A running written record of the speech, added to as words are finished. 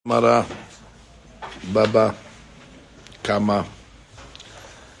Mara, Bava, Kamma,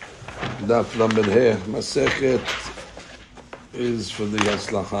 Daf Lamed He. Masechet is for the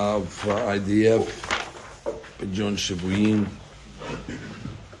Haslacha of IDF, Pidyon Shibuyin,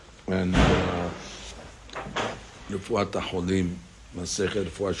 and Refuat HaCholim. Masechet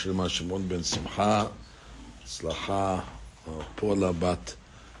Refuat Shlema Shimon ben Simcha, Haslacha Paula bat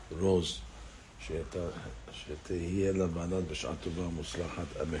Rose.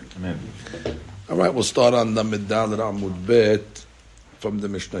 Amen. All right, we'll start on the Medal Amud Bet from the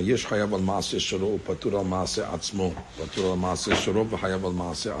Mishnah. Yesh hayav al maaseh shoro patur al maaseh atzmo. Patur al maaseh shoro v'hayav al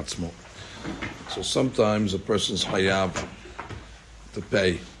maaseh atzmo. So sometimes a person's hayav to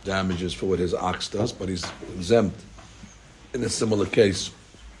pay damages for what his ox does, but he's exempt in a similar case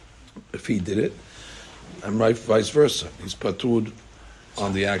if he did it, and right vice versa. He's patur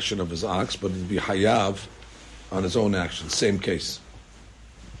on the action of his ox, but it'd be hayav on his own action. Same case.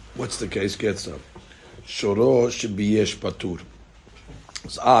 What's the case? Gets up. Shoro shebiyesh patur.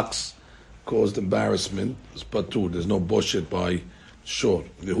 His ox caused embarrassment. It's patur. There's no bullshit by shor.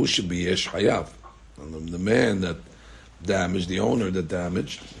 Who shebiyesh hayav? And the man that damaged, the owner that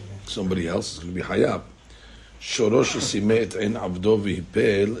damaged somebody else, is going to be hayav. Shoro shesimet en avdo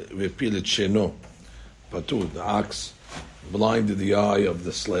v'hipel v'pil et sheno. Patur. The ox blinded the eye of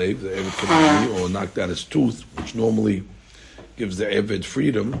the slave, the Eved, or knocked out his tooth, which normally gives the Eved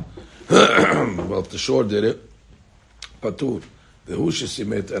freedom. Well, if the shore did it, patur. The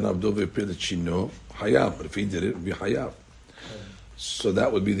hushesimet and abdove pilachino hayav. But if he did it, it would be hayav. So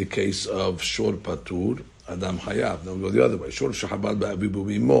that would be the case of shor patur, adam hayav. Now we go the other way. Shor shahabal ba'avibu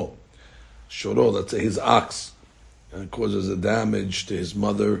bimo. Shoro, let's say his ox, and it causes a damage to his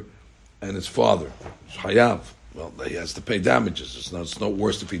mother and his father. It's hayav. Well, he has to pay damages. It's not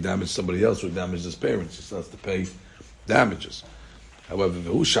worse if he damaged somebody else who damaged his parents. He still has to pay damages. However,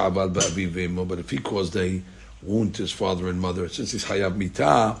 but if he caused a wound to his father and mother, since he's hayav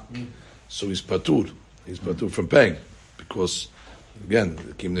mitah, so he's patur. He's patur from paying. Because, again,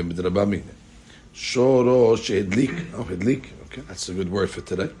 shoro she'edlik. Oh, hedlik. Okay, that's a good word for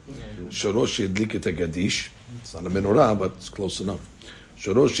today. Shoro she'edlik et hagadish. It's not a menorah, but it's close enough.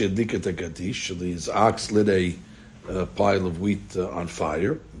 Shoro she'edlik et hagadish. His ox lit a pile of wheat on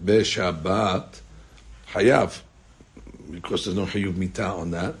fire. Be'shabbat hayav. Because there's no hayuv mitah on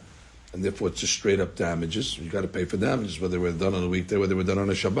that. And therefore it's just straight up damages. You got to pay for damages, whether they were done on a weekday, whether they were done on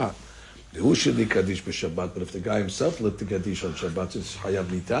a Shabbat. Who should lit kadish b'Shabbat? But if the guy himself lit the kadish on Shabbat, it's hayav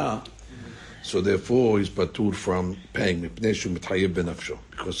mitah. So therefore he's patur from paying. Because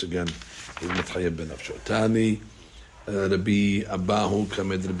again, he's mitchayev benafsho. Tani Rabbi Abahu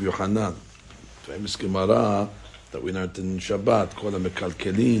kamed Rabbi Yochanan. Famous Gemara that we learned in Shabbat. Kol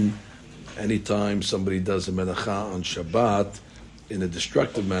hamekalkelin. Anytime somebody does a melacha on Shabbat in a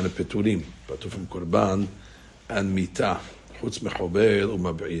destructive manner, peturim, patur from korban and mitah. Chutz mechobel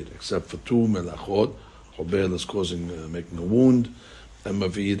u'mav'ir. Except for two melachot. Chobel is making a wound, and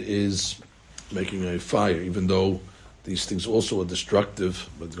mav'ir is making a fire. Even though these things also are destructive,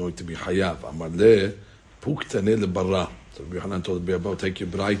 but going to be hayav. Amar le puktane lebarra. So Rabbi Yochanan told Rabbi Abahu, take your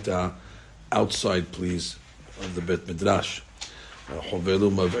braita outside, please, of the Bet Midrash. Chovelu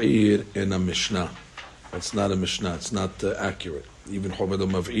mav'ir in a Mishnah. It's not a Mishnah. It's not accurate. Even Chovelu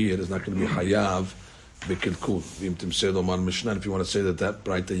mav'ir is not going to be hayav b'kilkul. V'im timsei lo man Mishnah. If you want to say that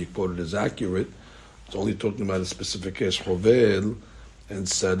braita you quoted is accurate, it's only talking about a specific case. Chovel and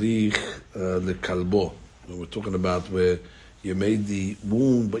sarich lekalbo. We're talking about where you made the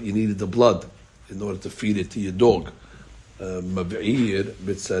wound, but you needed the blood in order to feed it to your dog. Mav'ir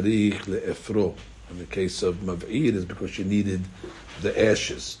b'tzarich le'efro. In the case of mav'ir is because you needed the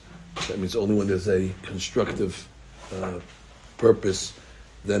ashes. That means only when there's a constructive purpose,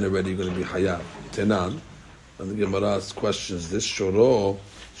 then already you're going to be hayav. Tenan, and the Gemara questions this: Shoro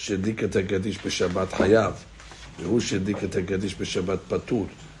shedika tegadish b'Shabbat hayav. Who shedika tegadish b'Shabbat patur?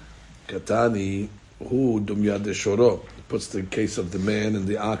 Katani who dumyad shoro. Puts the case of the man and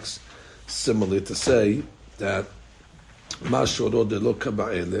the ox similar to say that ma shoro de lo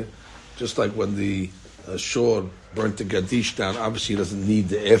kaba'ele. Just like when the shor burnt the gadish down, obviously he doesn't need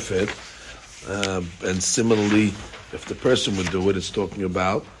the effort. And similarly, if the person would do it, it's talking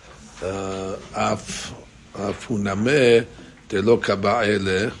about af hunameh de lo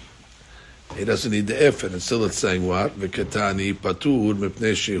kaba'ele. He doesn't need the effort. And still it's saying what? V'katani patur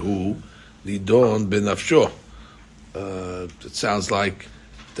mipnei shehu lidon benafsho. It sounds like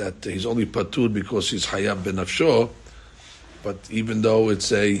that he's only patur because he's hayab benafsho. But even though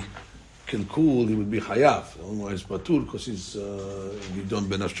it's a kilkul, he would be hayav. Otherwise, patur because he's lidon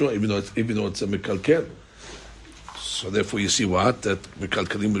benafsho. Even though it's a mekalkel. So therefore, you see what that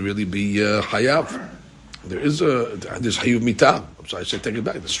mekalkalim would really be hayav. There's hayuv mita. So I said take it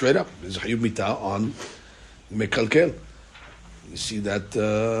back. Straight up, there's hayuv mita on mekalkel. You see that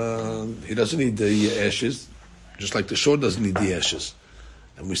he doesn't need the ashes, just like the shor doesn't need the ashes.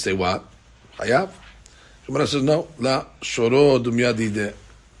 And we say what? Hayav. Gemara says no. La shoro dumya dide.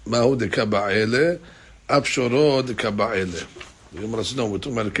 Mahu de kaba'ele. Ab shoro de kaba'ele. The Gemara says no. We're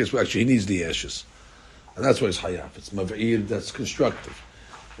talking about a case where actually he needs the ashes. And that's why it's hayav. It's mav'ir that's constructive.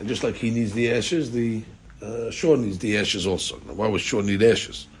 And just like he needs the ashes, the shor needs the ashes also. Now, why would shor need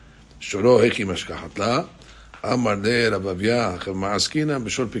ashes? Shoro heki mashkahat la. Amar le Rabavya ma'askina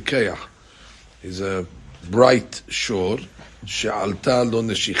b'shor pikeach. He's a bright shor. She'alta lo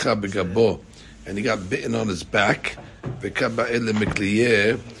neshicha begabo. And he got bitten on his back. V'kaba'el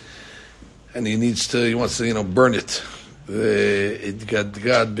le'mikliyeh. And he wants to, burn it. It got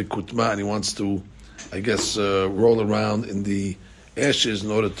bekutma, and he wants to, I guess, roll around in the ashes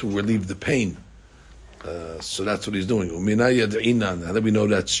in order to relieve the pain. So that's what he's doing. Now that we know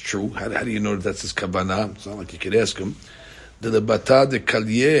that's true, how do you know that that's his kavanah? It's not like you could ask him. You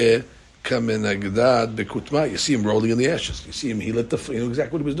see him rolling in the ashes. You see him, he lit the fire. You know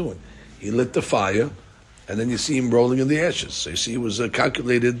exactly what he was doing. He lit the fire, and then you see him rolling in the ashes. So you see it was a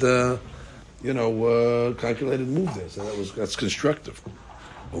calculated, calculated move there. So that's constructive.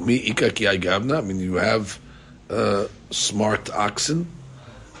 I mean, you have smart oxen.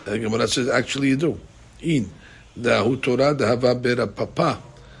 Gemara says, actually you do. In dahu Torah dahava bera papa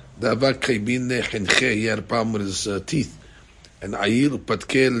dahava kaibin nechenche. He had a problem with his teeth. And ayil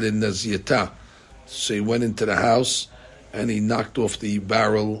upatkel lenaziyata. So he went into the house and he knocked off the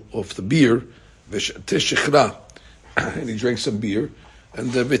barrel of the beer. V'sheteshechra, and he drank some beer.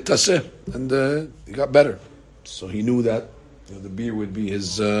 And v'taseh, and he got better. So he knew that the beer would be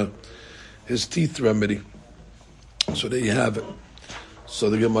his teeth remedy. So there you have it. So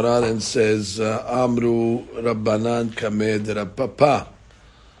the Gemara then says, Amru Rabbanan Kamed Rapapa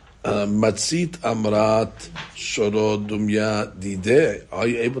Matzit Amrat Shoro Dumya Dide. Are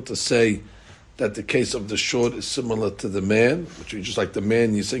you able to say that the case of the short is similar to the man? Which is just like the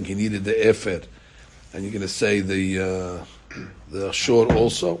man, you think he needed the efer, and you're going to say the short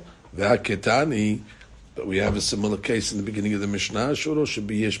also? V'haketani, but we have a similar case in the beginning of the Mishnah. Shoro should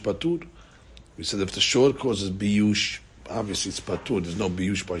be yesh patur. We said if the short causes biyush, obviously it's patur. There's no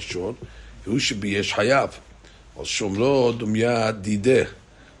biyush by short. Who should be yesh hayav? Or shomro dumya dideh.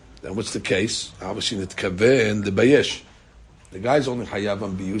 Then what's the case? Obviously nitkaven the bayesh. The guy's only hayav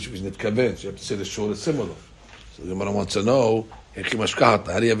on biyush if he's nitkaven. So you have to say the short is similar. So the Gemara wants to know how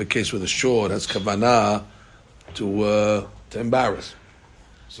do you have a case where the short has kavanah to embarrass?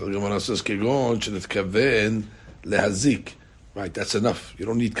 So the Gemara says kegon shenitkaven lehazik. Right, that's enough. You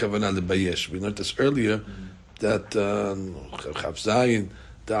don't need kavanah lebayesh. We learned this earlier that Chav Zayin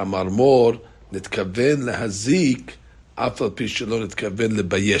da Amar Mor nitkaven lehazik afal pi shelo nitkaven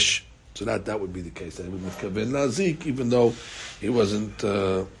lebayesh. So that would be the case. That he was nitkaven lehazik, even though he wasn't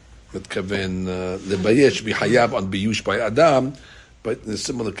nitkaven lebayesh. Be hayab on biyush by Adam, but in a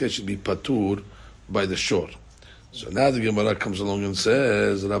similar case should be patur by the shor. So now the Gemara comes along and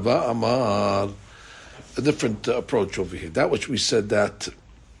says Rava Amar. A different approach over here. That which we said that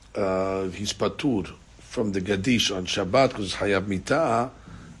he's patur from the Gadish on Shabbat because Hayab Mitah,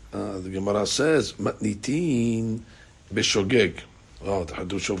 the Gemara says matnitin b'shogeg. Oh, the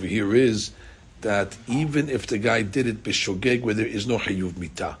Hadush over here is that even if the guy did it b'shogeg where there is no Hayuv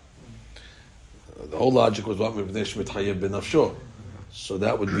Mitah. The whole logic was what Mivnei Shmit Hayab b'nafsho. So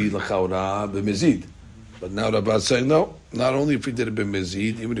that would be l'chaura b'mezid. But now Rabbi is saying no, not only if he did it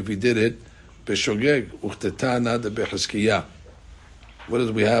b'mezid, even if he did it Beshogeg, uchtetana de Bechaskiyah. What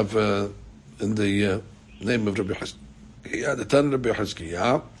do we have in the name of Rabbi Haskiyah? The Tana of Rabbi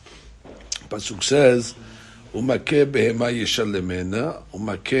Haskiyah. Pasuk says, "Umakeh behema yeshalemena,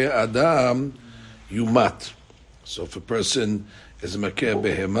 umakeh adam yumat." So if a person is makeh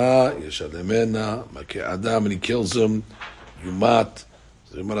behema yeshalemena, makeh adam, and he kills him, yumat.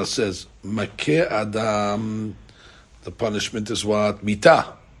 The Gemara says, "Makeh adam." The punishment is what?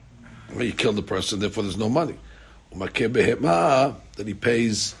 Mitah. You kill the person, therefore there's no money. That he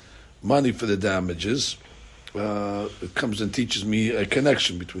pays money for the damages. It comes and teaches me a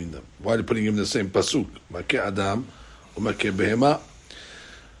connection between them. Why are you putting him in the same pasuk? Makeh adam, umakeh behema.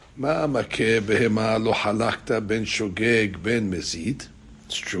 Ma makeh behema lo halakta ben shogeg ben mezid.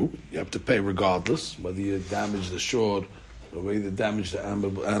 It's true. You have to pay regardless, whether you damage the shor or whether you damage the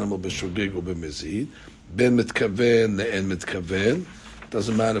animal ben shogeg or ben mezid. Ben mitkaven le'en mitkaven.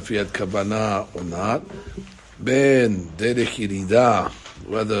 Doesn't matter if he had kavanah or not. Ben derech yirida,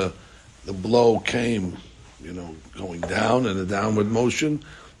 whether the blow came going down in a downward motion,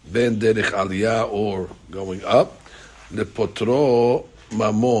 ben derech aliyah, or going up, lepotro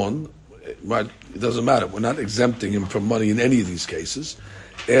mamon, right? It doesn't matter. We're not exempting him from money in any of these cases.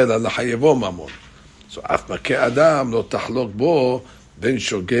 Ela lahayevo mamon. So af makeh adam lo tahlok bo ben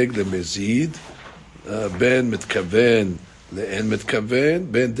shogeg lemezid, ben mitkaven לאין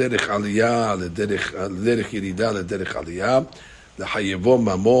מתכוון, בין דרך עלייה לדרך ירידה לדרך עלייה, לחייבו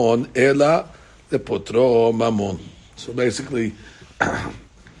ממון, אלא לפוטרו ממון. So basically,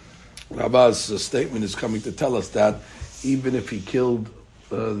 Rabba's statement is coming to tell us that even if he killed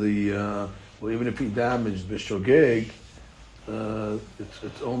even if he damaged Bishogeg,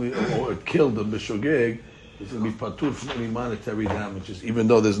 it's only, or it killed the Bishogeg, it's going to be patur from any monetary damages, even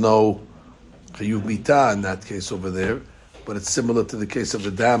though there's no chiyuv mitah in that case over there. But it's similar to the case of the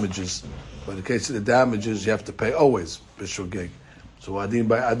damages. But in the case of the damages, you have to pay always, b'shogeg. So adin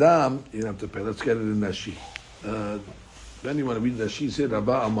by Adam, you don't have to pay. Let's get it in Nashi. Then you want to read Nashi, say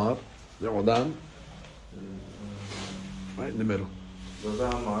Rabba Amar, Le'olam, right in the middle.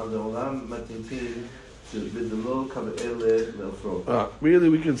 Rabba Amar, Le'olam matintin, b'delo kav'ele le'ofro. Really,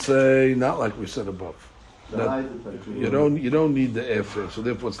 we can say, not like we said above. You don't need the efer, so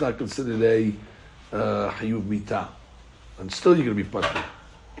therefore it's not considered a chiyuv mitah. And still you're going to be patur.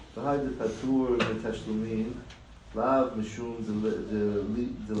 V'hai de patur v'tashlumin, lav mishum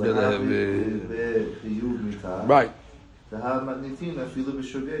chiyuv mitah. Right. V'ha matnitin afilu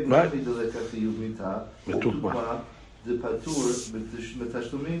b'shogeg navi deleka chiyuv mitah. U'tukma de patur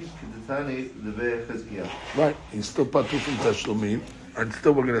v'tashlumin k'detani levei chazkiah. Right. He's still patur from tashlumin. And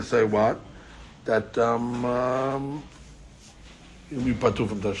still we're going to say what? That he'll be patur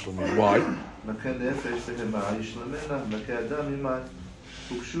from tashlumin. Why? מכן נפש בהמה ישלמנה, מכן אדם עמד,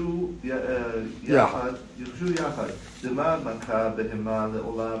 הוגשו יחד, דמה מכה בהמה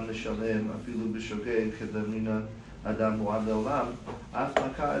לעולם נשלם, אפילו בשוגג כדמינא אדם מועד לעולם, אף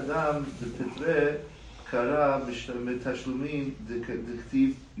מכה אדם דפטרי קרא בתשלומים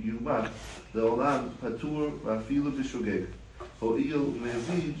דכתיב יומת, לעולם פטור ואפילו בשוגג.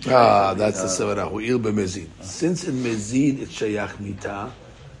 That's the sevara. Hu'il b'mezid. Since in mezid it's shayach mitah,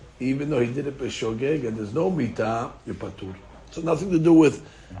 even though he did it b'shogeg and there's no mitah, you're patur. So nothing to do with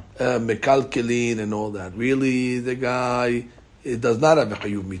mekalkelin and all that. Really, the guy, it does not have a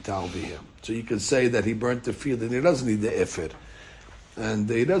chayuv mitah over here. So you can say that he burnt the field and he doesn't need the efer. And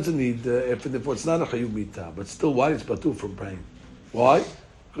he doesn't need the efer, therefore it's not a chayuv mitah. But still, why is patur from paying? Why?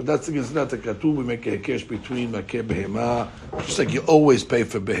 Because that's against not a katuv. We make a hekesh between makeh behema. Just like you always pay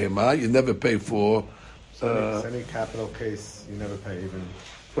for behema, you never pay for. Any capital case, you never pay even.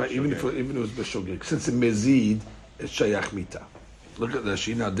 Right, even if it was b'shogeg. Since in mezid, it's shayach mitah. Look at the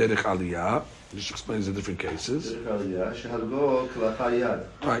Shina derech aliyah. This explains the different cases.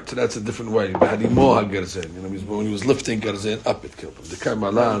 Right, so that's a different way. Hadimo hagerzen. When he was lifting gerzen up, it killed him. The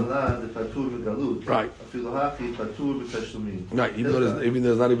Kamalan. Right. Right, even though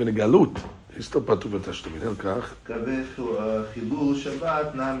there's not even a galut, he's still patur b'tashlumin.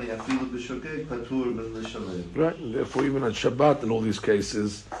 Right, and therefore even on Shabbat in all these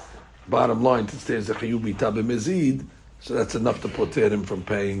cases, bottom line, since there's a chiyuv mitah b'mezid, so that's enough to poter him from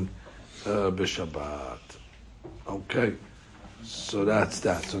paying b'Shabbat. Okay, so that's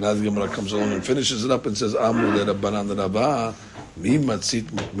that. So now the Gemara comes along and finishes it up and says, Amru le'Rabbanan Rabba, mi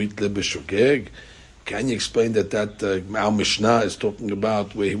matzit mitle b'shogeg. Can you explain that our Mishnah is talking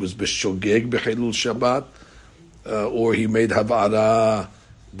about where he was b'shogeg b'chilul Shabbat, or he made havara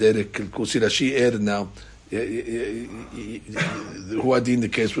derek kusi Rashi added now. Huadin, the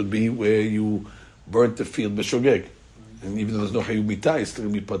case would be where you burnt the field b'shogeg. And even though there's no chayuv mitah, it's still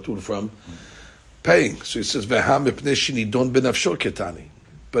going to be patur from paying. So he says, "V'ham mipnei shenidon benafsho ketani."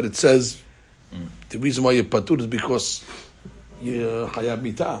 But it says the reason why you're patur is because you're chayav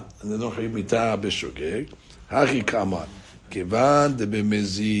mitah, and there's no chayuv mitah b'shogeg. Hachi kamar kevan de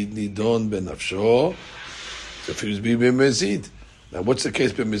b'mezid nidon benafsho. So if he was being b'mezid, now what's the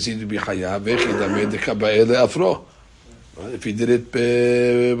case b'mezid to be chayav? V'chidameh dekaba'eh le'afro. If he did it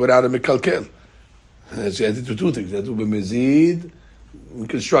without a mekalkel. So you have to do two things. You have to do b'mezid and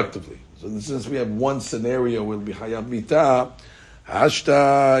constructively. So since we have one scenario where it'll be chayav mitah,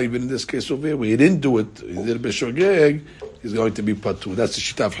 hashta, even in this case over here, where he didn't do it, he did it b'shogeg, he's going to be patur. That's the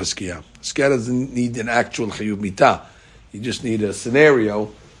shita of Hiskiah. Hiskiah doesn't need an actual chayuv mitah. You just need a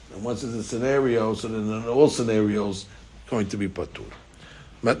scenario, and once it's a scenario, so then in all scenarios, it's going to be patur.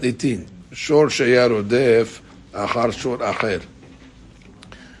 Matnitin, shor sheyar odef, achar shor acher.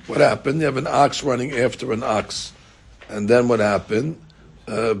 What happened? You have an ox running after an ox. And then what happened?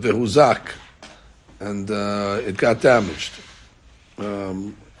 Vehuzak. And it got damaged.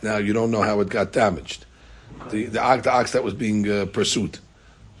 Now you don't know how it got damaged. the ox that was being pursued.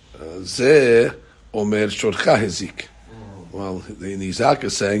 Zeh omer shorcha hezik. Well, the Nizak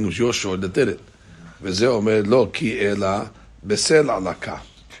is saying it was your shore that did it. V'zeh omer lo ki ela besel alaka.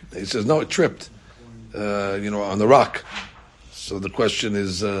 He says no, it tripped, on the rock. So the question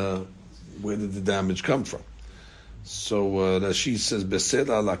is, where did the damage come from? So Rashi says besel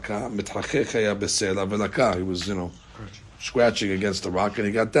alaka mitchachech ya besel avelaka. He was scratching against the rock and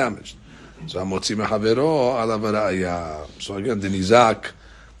he got damaged. So Hamotzi mehavero alav ra'aya. So again, the Nizak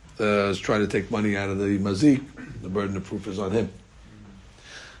is trying to take money out of the mazik. The burden of proof is on him.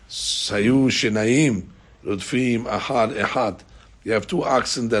 Sayu shenaim rudfim ahad ehad. You have two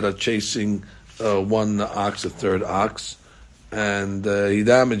oxen that are chasing one ox, a third ox, and he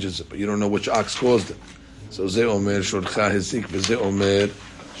damages it, but you don't know which ox caused it. So ze omer shorcha hezik, ze omer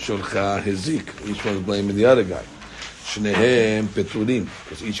shorcha hezik. Each one's blaming the other guy. Shnehem peturim,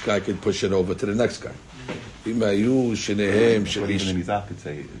 because each guy can push it over to the next guy. Imayu shnehem shelish. Even the Nizak could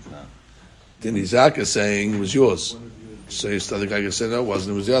say it's not. The Nizak is saying it was yours. So the other guy can say no, it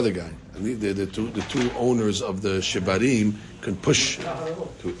wasn't. It was the other guy. And the two owners of the shibarim can push.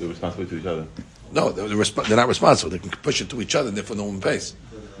 They're responsible to each other. No, they're not responsible. They can push it to each other, and therefore no one pays.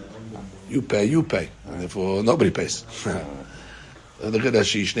 You pay, and therefore nobody pays. Look at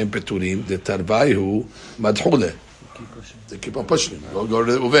Ashish name Peturim. The Tarvaihu Madhule. They keep on pushing him. Go to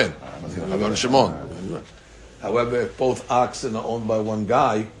Uven. Go to Shimon. However, if both oxen are owned by one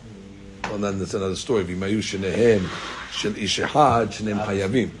guy, well, then that's another story. V'mayu shenehem shel ishehad shenehem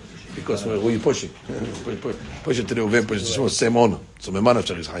hayavim. Because who are you pushing? Push it to the Uven, push it to Shimon, same owner. So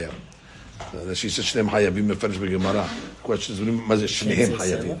Memanach is hayav. She said shenehem hayavim. Me finish with Gemara. Question is, what is shenehem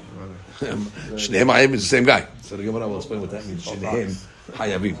hayavim? Shnehem hayavim is the same guy. So the Gemara will explain what that means. Shnehem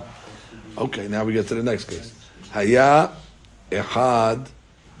hayavim. Okay, now we get to the next case. Haya echad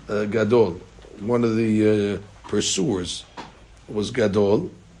gadol. One of the pursuers was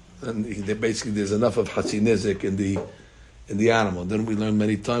gadol, and there's enough of hatzinezik in the animal. Then we learn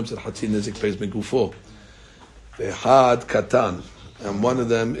many times that hatzinezik pays megufo. Echad katan, and one of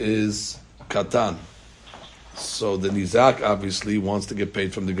them is katan. So the nizak obviously wants to get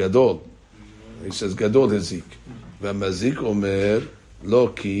paid from the gadol. He says gadol hezik. V'mazik omer lo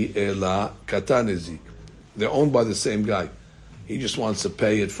ki ela katan hezik. They're owned by the same guy. He just wants to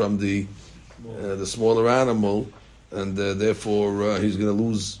pay it from the smaller animal, and therefore he's going to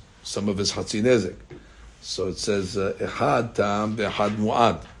lose some of his hatzinezik. So it says echad tam ve'echad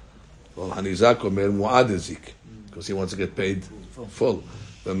mu'ad. Well, hanizak omer mu'ad hezik, because he wants to get paid full.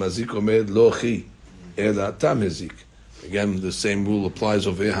 V'mazik omer lo chi ela tam hezik. Again, the same rule applies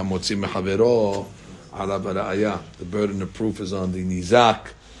over here. Hamotzi mehavero alav ra'aya. The burden of proof is on the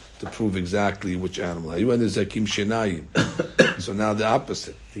nizak to prove exactly which animal. So now the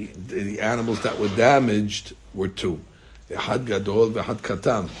opposite. The animals that were damaged were two. Ehad gadol v'ehad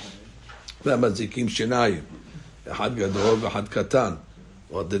katan. V'mazikim shenayim. Ehad gadol v'ehad katan.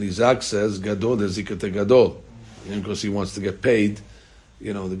 Well, the Nizak says gadol hezikat gadol, because he wants to get paid.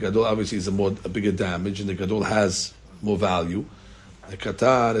 The gadol obviously is a bigger damage, and the gadol has more value. The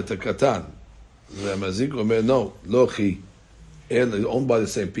katan et a katan. The mazik omer no lochi. Owned by the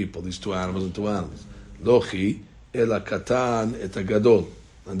same people, these two animals and two animals. Lochi ela katan et a gadol,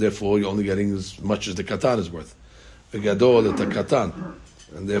 and therefore you're only getting as much as the katan is worth. The gadol et a katan,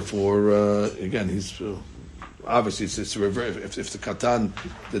 and therefore again he's obviously it's reverse. If the katan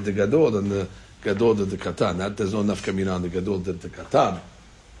did the gadol, then the gadol did the katan. That there's no enough coming on the gadol did the katan.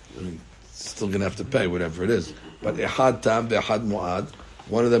 I mean, still going to have to pay whatever it is. But ehad tam ve'ehad mu'ad.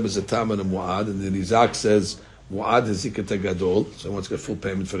 One of them is a tam and a mu'ad, and then Isaac says mu'ad hezikat gadol, so he wants to get full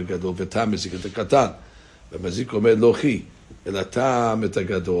payment for the gadol. Ve'tam hezikat katan. Ve'mazik omer lochi ela tam et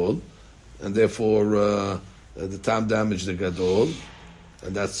gadol, and therefore the tam damaged the gadol,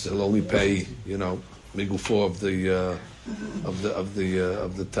 and that's he'll only pay migufo of the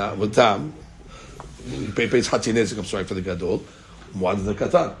tam. He pays hati nezik. I'm sorry, for the gadol. Mu'ad the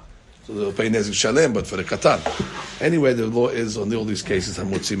katan. So they'll pay nezik shalem, but for the katan. Anyway, the law is on all these cases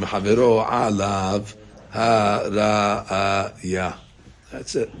hamotzi mehavero alav ha-ra-ya.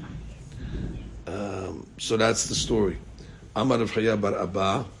 That's it. So that's the story. Amar Rav Chaya bar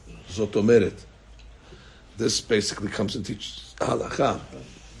Abba zot omeret. This basically comes and teaches halacha.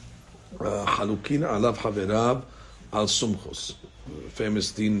 Halukin alav haverab al sumchos.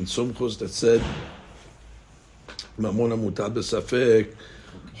 Famous din sumchos that said mamona mutar b'safek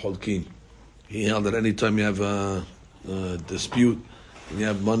holkin. He held that any time you have a dispute and you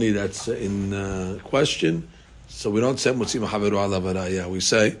have money that's in question, so we don't say mutzi mahaveru alav haraya. We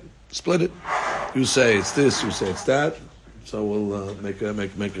say split it. You say it's this, you say it's that. So we'll make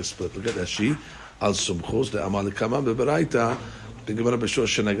a split. Look at that. She al sumchus le'amal Kamma beberaita. The Gemara b'shor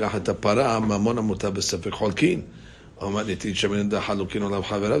shenagach et hapara mamon hamutar b'sefek cholkin. Omat nitin shemin da halukin olav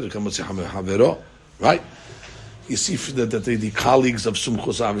chaverav v'kam motzi chavero. Right? You see that the colleagues of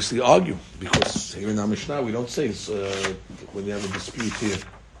sumchus obviously argue, because here in our Mishnah we don't say when you have a dispute here,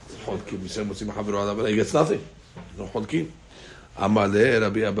 cholkin. We say motzi chavero alav, he gets nothing. No cholkin. Amale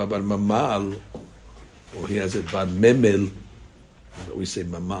Rabbi Abba bar mamal, or he has it bar memel, but we say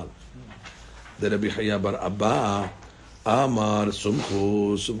mamal. The Rabbi Chaya bar Abba Amar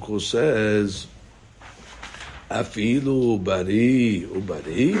Sumchus says Afilu bari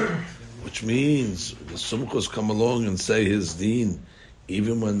ubari, which means the Sumchus come along and say his deen,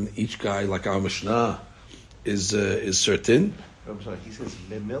 even when each guy, like our Mishnah, is certain. I'm sorry, he says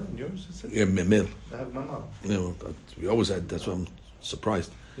memil in yours? Yeah, memil. I have mamal. No, we always had. That's why I'm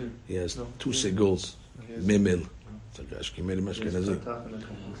surprised. Yeah. He has No. two segals. Yes. Memil. It's like Ashkenazi, Ashkenazi.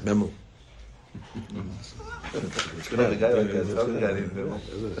 Memel. The guy like that. How the guy didn't know?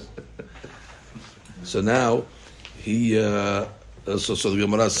 So now he so the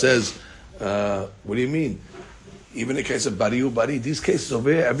Gemara says, what do you mean? Even in the case of bari these cases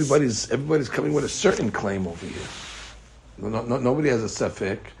over here, everybody's coming with a certain claim over here. Nobody has a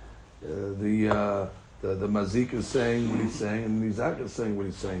safek. The mazik is saying what he's saying, and the nizak is saying what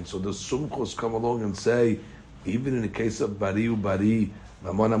he's saying. So the sumchos come along and say, even in the case of bari,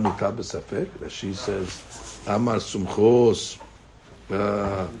 mamona mutar b'safek. Rashi says, amar sumchos,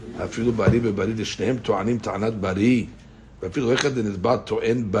 afilu bari bebari d'shneim to'anim ta'anat bari, ואפילו אחד הנתבע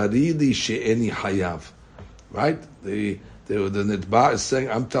טוען ברי לי שאיני חייב. Right? The נתבע is saying,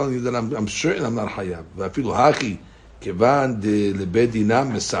 I'm telling you that I'm certain I'm not חייב. ואפילו הכי, כיוון לבית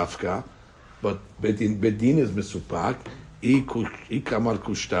דינם מספקה, but בית דין is מסופק, היא כאמר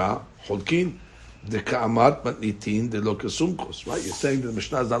קושטה, חולקין, דכאמרת מתניתין דלא כסומכוס. Right? You're saying that the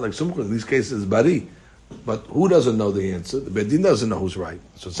Mishnah is not like Sumchos. In these cases, it's bari. But who doesn't know the answer? The beit din doesn't know who's right.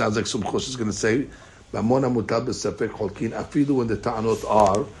 So it sounds like Sumchos is going to say, B'amona mutar b'safek cholkin, afilu when the ta'anot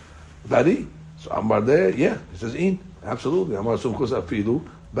are bari. So Amar there, yeah, he says in, absolutely. Amar Sumchos afilu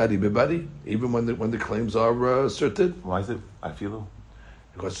bari bebari, even when the claims are certain. Why is it afilu?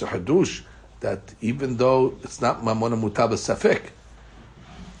 Because it's a hadush that even though it's not mamona mutar b'safek,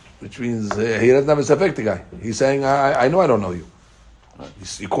 which means he doesn't have a safek, the guy. He's saying, I know I don't know you.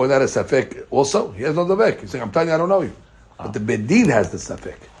 You call that a safek also? He has no safek. He's saying, I'm telling you I don't know you. But the bedin has the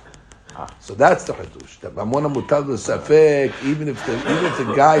safek. So that's the hadush. That mamona mutar b'safek, even if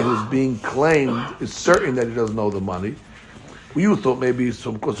the guy who's being claimed is certain that he doesn't know the money. You thought maybe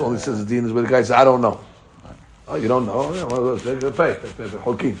Sumchos only says the din is where the guy says, I don't know. Oh, you don't know? Yeah, well,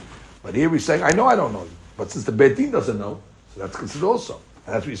 but here he's saying, I know I don't know you. But since the bedin doesn't know, so that's considered also.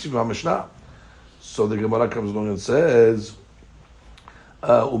 And that's what you see from Mishnah. So the Gemara comes along and says,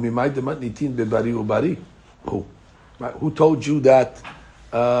 who told you that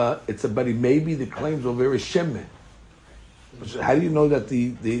it's a bari? Maybe the claims are very shemme. How do you know that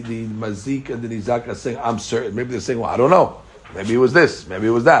the mazik and the nizak are saying, I'm certain? Maybe they're saying, well, I don't know. Maybe it was this. Maybe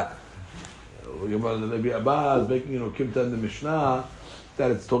it was that. Maybe Abba is making, Kimta in the Mishnah,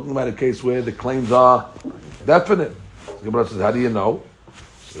 that it's talking about a case where the claims are definite. The Gemara says, how do you know?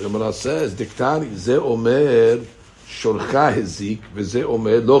 The Gemara says, Diktani, ze omer shorcha hezik, v'ze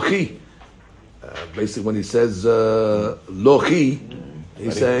omer lochi. Basically, when he says lochi,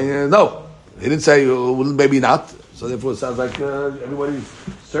 he's saying no. He didn't say maybe not. So therefore, it sounds like everybody's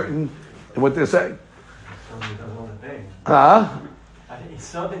certain in what they're saying. He doesn't want to pay. Huh? He's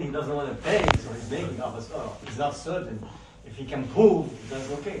certain he doesn't want to pay, so he's making up a story. He's not certain. If he can prove, there's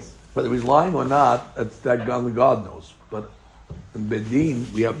no case. But if he's lying or not, that only God knows. But in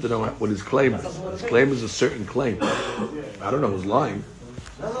Bedin, we have to know what his claim is. His claim is a certain claim. I don't know who's lying.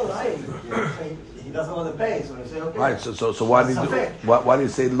 No, lying. He doesn't want to pay, so they say, okay. Right, so why did you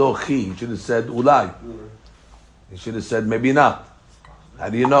say lo chi? You should have said ulai. You should have said maybe not. How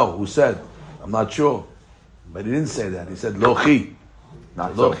do you know? Who said? I'm not sure. But he didn't say that. He said lo chi.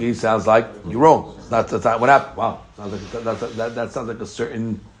 Not lo chi sounds like you're wrong. That's not what happened. Wow. That sounds like a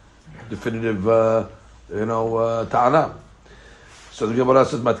certain definitive ta'ana. So the Gemara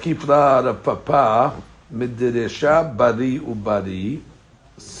says, Matkifla Rapapa Midiresha Bari Ubari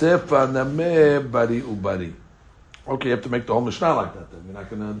Sefa Name Bari Ubari. Okay, you have to make the whole Mishnah like that then. You're not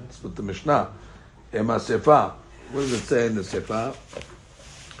going to split the Mishnah. Ema Sefa. What does it say in the Sefa?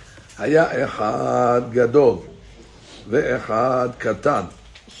 Haya Echad Gadol Ve'echad Katan.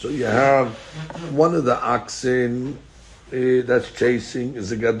 So you have one of the oxen that's chasing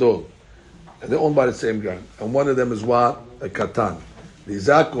is a Gadol. And they're owned by the same guy. And one of them is what? A Katan.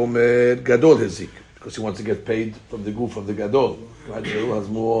 Lizak Omer Gadol Hezik. Because he wants to get paid from the goof of the Gadol. Right? The Gadol has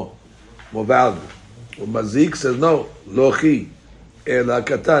more more valuable. Well, mazik says no, lochi, ela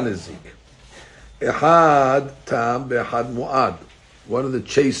katan ezik. Ehad tam be'ehad mu'ad. One of the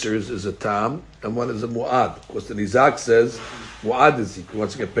chasers is a tam, and one is a mu'ad. Of course, the nizak says mu'ad ezik. He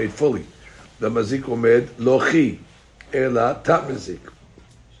wants to get paid fully. The mazik omed lochi, ela tam ezik.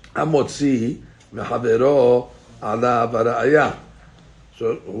 Hamotzi mehavero ala vara'aya.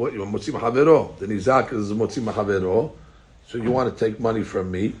 So what you motzi mehavero? The nizak is motzi mehavero. So you want to take money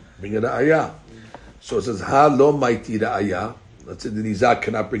from me? Bring it ra'aya. So it says ha lo maiti ra'aya. Let's say the nizak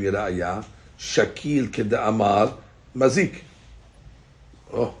cannot bring it ra'aya. Shakil keda amar mazik.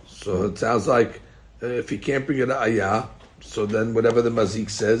 Oh, so it sounds like if he can't bring it ra'aya, so then whatever the mazik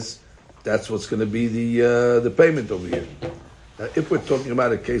says, that's what's going to be the payment over here. If we're talking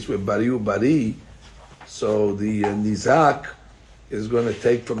about a case where bariu bari, so the nizak is going to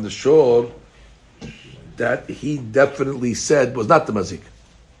take from the shore that he definitely said was not the mazik.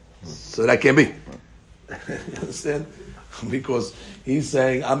 So that can't be. You understand? Because he's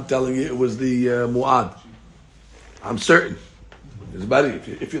saying, I'm telling you it was the mu'ad. I'm certain. It's bari.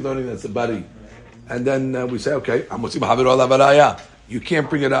 If you're learning that's a bari. And then we say, okay, you can't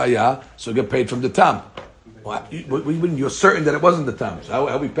bring it ayah, so get paid from the tam. You're certain that it wasn't the tam. So how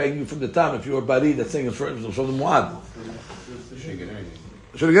are we paying you from the tam if you're a bari that's saying it's from the mu'ad?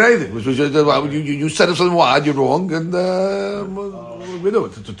 Shouldn't get anything. You said it's something mu'ad, you're wrong, and we do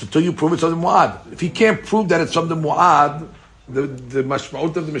it until you prove it's something mu'ad. If he can't prove that it's something mu'ad, the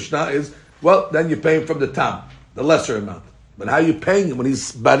mashma'ut of the Mishnah is, well, then you pay him from the tam, the lesser amount. But how are you paying him when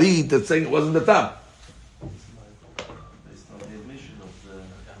he's bari that's saying it wasn't the tam?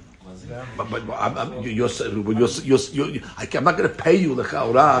 I'm not going to pay you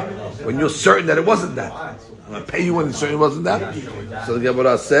l'chaura when you're certain that it wasn't that. I'm going to pay you when you're certain it wasn't that. So the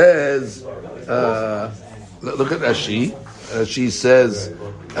Gemara says, look at Rashi. She says,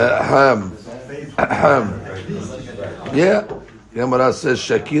 yeah. Gemara says,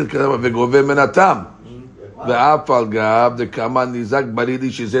 Shakil kadama v'goveh menatam ve'af al gav the Kamma nizak barili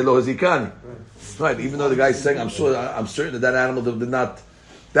shizeh lo hazikani. Right. Even though the guy's saying, I'm certain that animal did not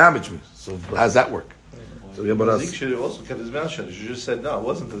damage me. So how does that work? So Mazik should have also kept his mouth shut. You just said no, it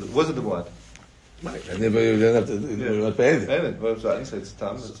wasn't the blood. Right. And then you don't have to pay anything. Well, I didn't say it's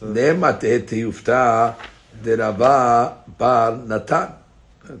tam. Nema tehufta de Rava bar Natan.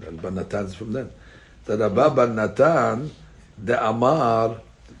 Bar Natan is from then. The Rava bar Natan de Amar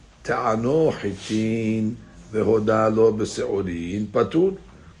ta'ano hitin vehoda lo b'seurin patur.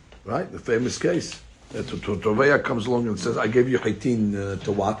 Right, the famous case. Toveya comes along and says, I gave you hitin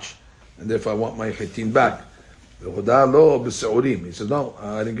to watch, and therefore I want my hitin back. He says, no,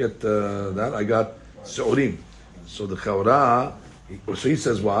 I didn't get that, I got seurim. So the chawra, so he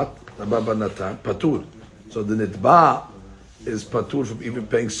says what? Baba Natan, patur. So the nitba is patur from even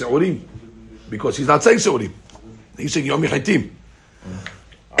paying seurim, because he's not saying seurim. He's saying yomi hitim.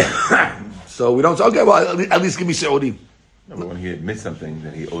 So we don't say, okay, well, at least give me seurim. No, but when he admits something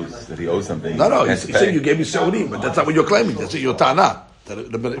that he owes something. No, he's saying you gave me seurim, but that's not what you're claiming. That's your ta'ana.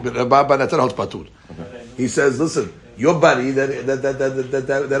 Baba Natan holds patur. He says, listen, your body that it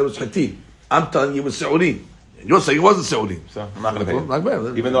was hitim. I'm telling you it was seurim. You're saying it wasn't seurim. So I'm not going to pay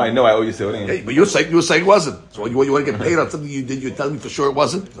you. Even though I know I owe you seurim. Hey, but you're saying it wasn't. So you want to get paid on something you did? You're telling me for sure it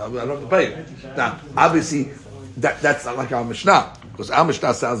wasn't. I don't have to pay you. Now, obviously, that's not like our Mishnah, because our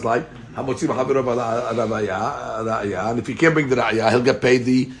Mishnah sounds like and if he can't bring the ra'aya, he'll get paid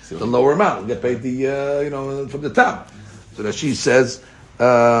the lower amount. He'll get paid the from the top. So that she says. We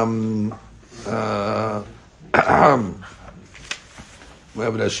have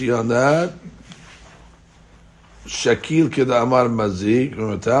Rashi on that. Shakil keda amar mazik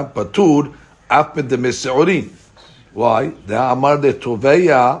patur af med meseurin. Why? The amar de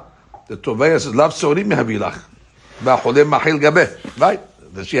toveya. The toveya says lav seurin mehavilach. Ba'cholem mahil gabeh. Right?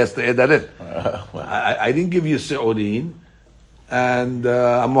 That she has to add that in. I didn't give you seurin, and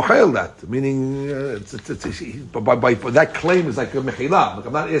I'm mochel that. Meaning, by that claim is like a mechila. Like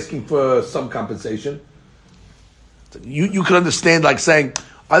I'm not asking for some compensation. You can understand like saying,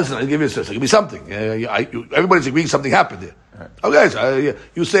 listen, I'll give you this, give me something. Everybody's agreeing something happened there. Okay, so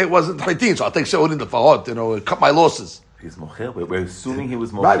you say it wasn't 13, so I'll take seurin the fahot, cut my losses. He's mochel. We're assuming he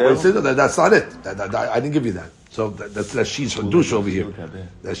was mochel. Right, that's not it. I didn't give you that. So that's she's Hadush over here.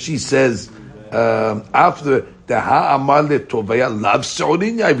 That she says after the ha'amar le tovaya lav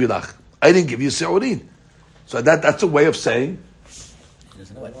seurin yavilach. I didn't give you seurin. So that's a way of saying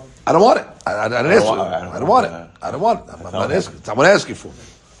I don't want it. I don't ask you. I don't want it. I don't want it. I'm not asking. It's not what I'm asking for.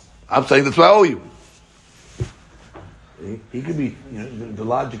 I'm saying that's what I owe you. He could be. The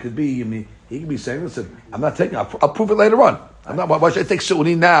logic could be. He could be saying, "Listen, I'm not taking. I'll prove it later on. Why should I take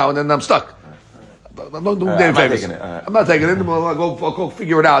Su'uni now and then I'm stuck? I'm not doing damn favors. I'm not taking it. I'll go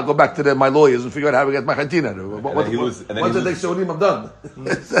figure it out. I'll go back to my lawyers and figure out how to get my chitina. Once I take Su'unim, I'm done. And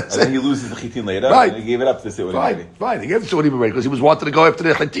then he loses the chitin later. Right. And he gave it up to the Su'unim. Fine. He gave the Su'unim already because he was wanting to go after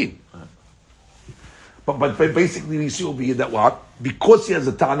the chitin. But basically, we see over here that what? Because he has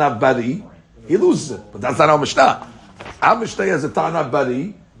a ta'ana bari, he loses it. But that's not our Mishnah. Our Mishnah has a ta'ana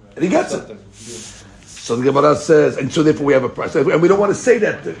bari, and he gets it. So the Gemara says, and so therefore we have a price. And we don't want to say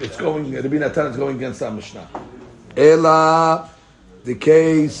that it's going, Rabbi Natan is going against our Mishnah. Ela, the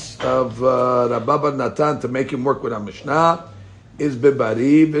case of Rabba Natan to make him work with our Mishnah is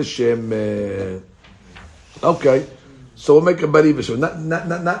bebari v'shem. Okay. So we'll make a bari v'shem.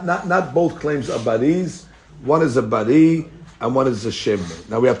 Not both claims are baris. One is a bari and one is a shem.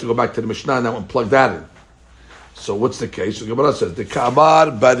 Now we have to go back to the Mishnah now and plug that in. So what's the case? So the Gemara says, the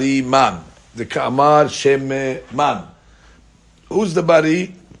Ka'amar bari man. The Ka'amar Sheme Man. Who's the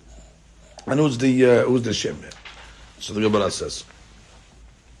Bari and who's the Sheme? So the Gemara says,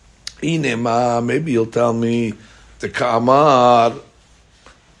 Inema, maybe you'll tell me the Ka'amar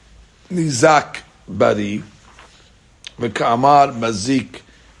Nizak Bari, the Ka'amar Mazik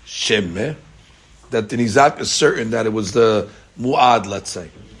Sheme, that the Nizak is certain that it was the Mu'ad, let's say.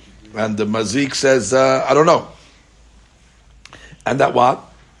 And the Mazik says, I don't know. And that what?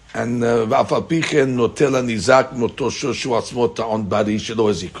 And v'afalpichen notela nizak notosho shu atzmo ta'on bari shelo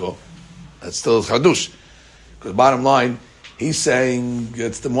eziko. That's still chadush. Because bottom line, he's saying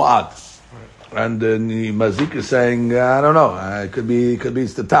it's the mu'ad, and the mazik is saying I don't know. It could be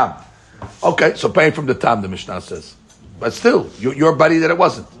it's the tam. Okay, so paying from the tam, the Mishnah says. But still, you're bari that it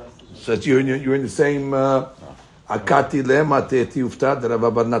wasn't. So you're in the same akati lema te'eti uftad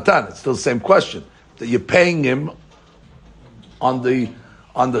Rav Bar Natan. It's still the same question that you're paying him on the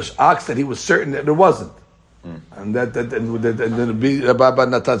ox that he was certain that it wasn't, and then Baba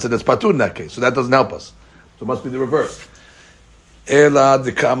Natan said it's patur in that case, so that doesn't help us. So it must be the reverse. Ela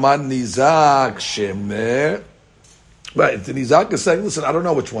the Kaman Nizak Shemeh. Right, the Nizak is saying, listen, I don't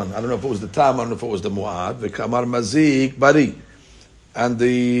know which one. I don't know if it was the Tam, I don't know if it was the Mu'ad. The Kamar Mazik Bari, and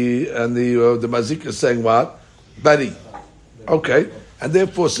the Mazik is saying what? Bari. Okay, and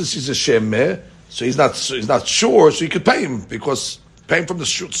therefore since he's a Shemeh, so he's not sure, so you could pay him because. Paying from the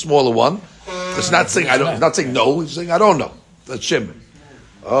smaller one. It's not saying He's not saying no. He's saying I don't know. That's Shema.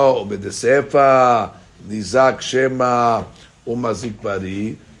 Oh, b'desefa nizak shema umazik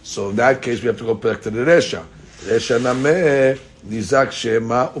bari. So in that case, we have to go back to the resha. Resha nameh nizak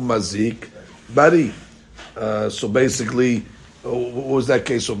shema umazik bari. So basically, what was that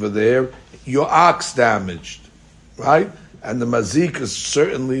case over there? Your ox damaged, right? And the mazik is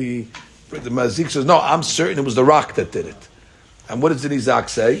certainly. The mazik says no. I'm certain it was the rock that did it. And what does the Nizak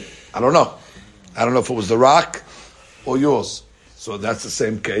say? I don't know. I don't know if it was the rock or yours. So that's the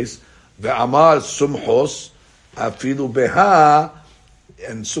same case. Ve'amar sumchos afilu beha,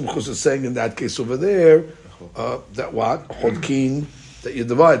 and sumchos is saying in that case over there that what chodkin that you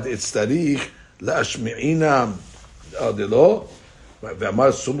divide. It's tarich laashmi'ina delo.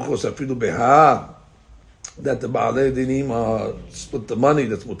 Ve'amar sumchos afilu beha, that the baalei dinim split the money.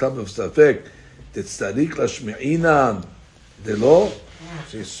 That's mutab of safek. It's tarich laashmi'ina. The law,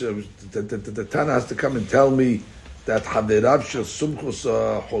 the Tana has to come and tell me that Haverav shel Sumchus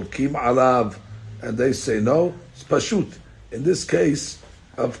Holkim Alav, and they say no. It's Pashut. In this case,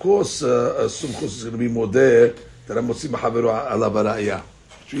 of course, Sumchus is going to be more there than Amotzi Mahaveru Alav Araya.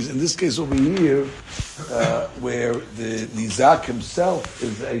 In this case over here, where the Nizak himself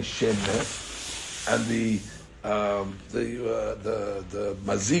is a Shemeh, and the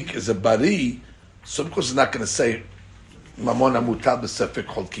Mazik is a Bari, Sumchus is not going to say. Mamona mutab b'sefek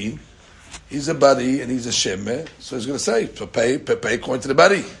cholkin. He's a bari and he's a shemeh, so he's going to say pay according to the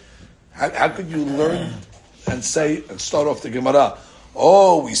bari. How could you learn and say and start off the Gemara?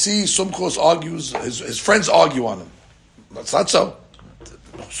 Oh, we see Sumchos argues, his friends argue on him. That's not so.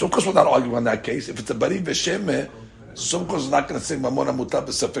 Sumchos will not argue on that case. If it's a bari v'shemeh, Sumchos is not going to say mamona mutab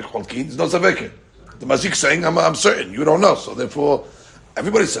b'sefek cholkin. There's no zavek. The mazik saying I'm certain. You don't know, so therefore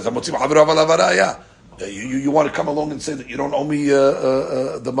everybody says I'm motzim havirav alavaraya. You want to come along and say that you don't owe me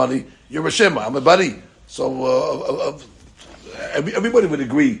the money? You're a shema. I'm a bari. So everybody would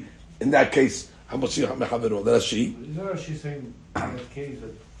agree in that case. How much you have? That's she. Isn't she saying in that case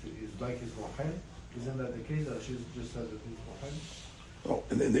that it's like his mohen? Isn't that the case that she just said that it's mohen? Oh,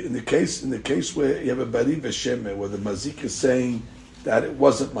 in the case where you have a bari v'shema, where the mazik is saying that it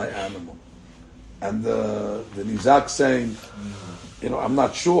wasn't my animal, and the nizak saying, I'm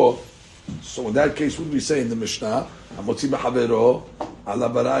not sure. So in that case, what do we say in the Mishnah? Hamotzi mehavero ala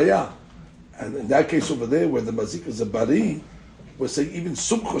baraya. And in that case over there, where the mazik is a bari, we're saying even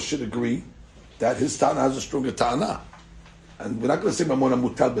Sumchos should agree that his ta'ana has a stronger ta'ana. And we're not going to say Mamona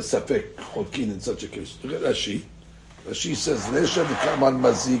mutal besefek chodkin in such a case. Look at Rashi. Rashi says, Resha v'kaman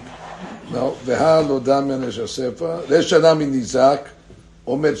mazik. No, veha lo damian resha sefa. Resha nami nizak.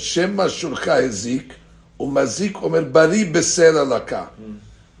 Omer shema shulcha hezik. Umazik omer bari beser alaka.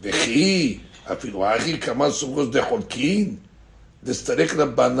 Vechi, afilu achi kaman sumchos de chodkin. Destarek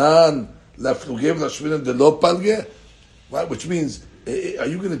rabbanan laflugev lashvinan de lo palge. Right, which means, are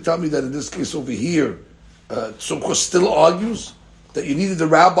you going to tell me that in this case over here, Sumchos still argues that you needed the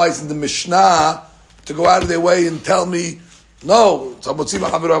rabbis in the Mishnah to go out of their way and tell me, no, they're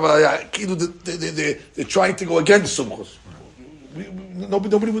trying to go against Sumchos.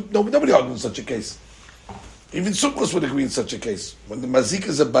 Nobody argues in such a case. Even Sumchos would agree in such a case. When the mazik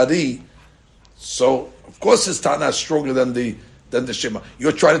is a bari, so of course his Tana is stronger than the Shema.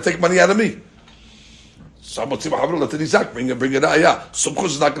 You're trying to take money out of me. So bring it out. Yeah, Sumchos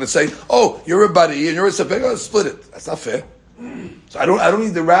is not going to say, "Oh, you're a buddy and you're a sefek." Split it. That's not fair. So I don't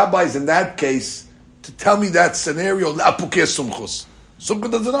need the rabbis in that case to tell me that scenario. La'apukeh Sumchos.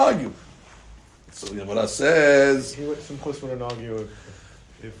 Sumchos doesn't argue. So Gemara says, Sumchos wouldn't argue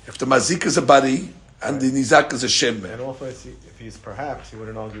if the mazik is a buddy and the nizak is a shemme. And also, if he's perhaps, he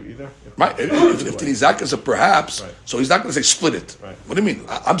wouldn't argue either. Right. If the nizak is a perhaps, right. So he's not going to say split it. Right. What do you mean?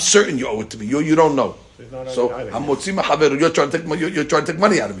 I'm certain you owe it to me. You don't know. So I'm you're trying to take money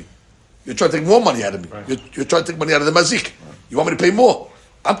out of me. You're trying to take more money out of me. Right. You're trying to take money out of the mazik. Right. You want me to pay more?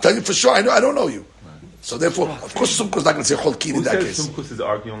 I'm telling you for sure. I don't know you. Right. So therefore, of course, Sumchos is not going to say cholkin in that case. Sumchos is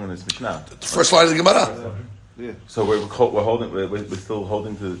arguing in this Mishnah. The first line of the Gemara. Yeah. So we're still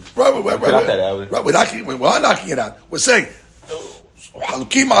holding to. Right. We're not knocking it out. We're saying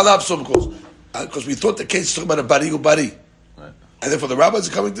halukim alav Sumchos because we thought the case was talking about a bari ubari. And therefore the rabbis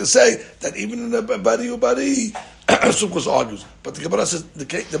are coming to say that even in a bari ubari, Sumchos argues. But the Gemara says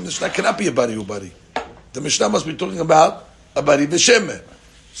the Mishnah cannot be a bari ubari. The Mishnah must be talking about a bari v'shemeh.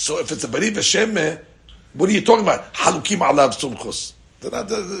 So if it's a bari v'shemeh, what are you talking about? Halukim alav Sumchos.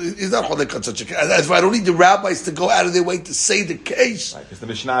 He's not holding on such a case. That's why I don't need the rabbis to go out of their way to say the case. Right, because the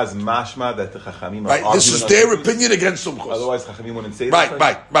Mishnah is mashma that the Chachamim are right. This is their opinion against Sumchos. Otherwise, Chachamim wouldn't say right,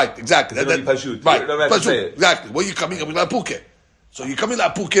 exactly. Right, exactly. Well, you're coming up with Lapuke. So you come in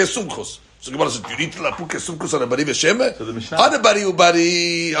Lapuke Sumchos. So Gemara says, you need to Lapuke Sumchos on a Bari V'Shemeh? So the Mishnah... On a Bari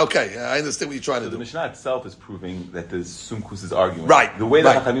Ubari... Okay, I understand what you're trying to do. So the Mishnah itself is proving that the Sumchos is arguing. Right. The way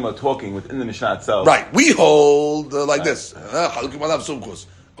that Chachamim are talking within the Mishnah itself... Right. We hold like this. Halukim alav Sumchos.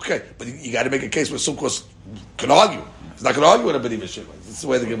 Okay, but you got to make a case where Sumchos can argue. He's not going to argue on a Bari V'Shemeh. That's the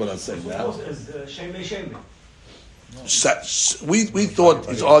way the Gemara is saying now. We thought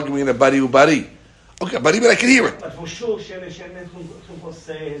he's arguing in a Bari Ubari. Okay, but even I can hear it. But for sure, Sumchos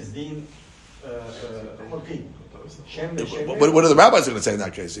say his din chodkin. What are the rabbis going to say in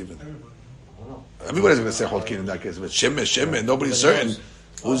that case? Even everybody's going to say chodkin in that case. But shemme, nobody's certain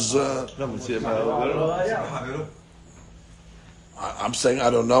who's. I'm saying I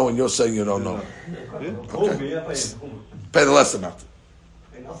don't know, and you're saying you don't know. Okay. Pay the less amount.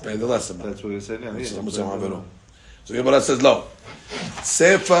 Pay the less amount. That's what he said. Yeah. So Gemara says, "Lo,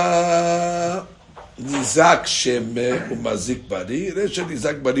 sefa nizak sheme umazik bari, resha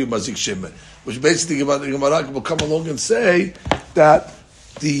nizak bari umazik sheme." Which basically Gemara will come along and say that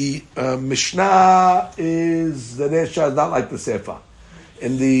the Mishnah is the resha is not like the sefa.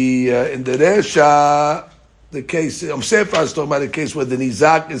 In the resha, the case sefa is talking about a case where the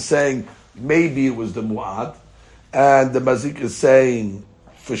nizak is saying maybe it was the muad, and the mazik is saying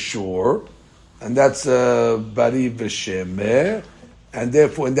for sure. And that's bari v'shemeh, and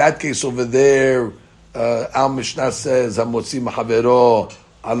therefore in that case over there, our Mishnah says hamotzi machavero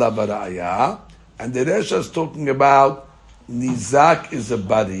ala baraya, and the Resha is talking about nizak is a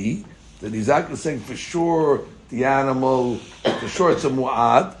bari. The nizak is saying for sure the animal, for sure it's a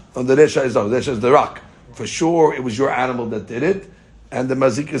mu'ad. And the Resha is the rock. For sure it was your animal that did it, and the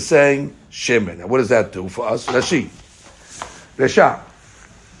mazik is saying shemen. Now what does that do for us? Resha.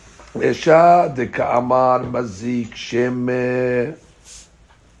 Resha de Ka'amar Mazik Sheme.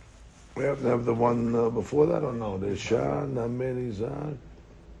 We have to have the one before that or no? Resha Nameri Zak.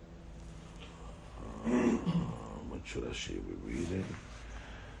 What should Rashi be reading?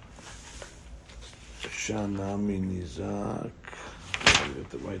 Resha Nami Nizak. I have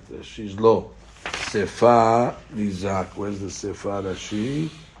to write Rashi's low. Sefa Nizak. Where's the Sefa Rashi?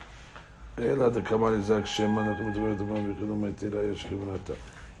 Ela de Ka'amar Nizak Shema.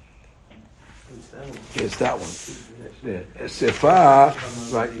 It's that one. Yeah. Sefa,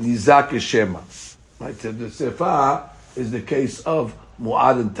 right? Nizak Shema. Right. So the Sefa is the case of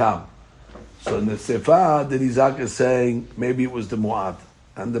Mu'ad and Tam. So in the Sefa, the Nizak is saying maybe it was the Mu'ad.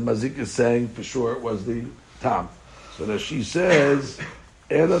 And the Mazik is saying for sure it was the Tam. So that she says,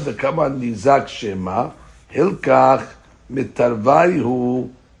 Ela the Kamma Nizak Shema, Hilkach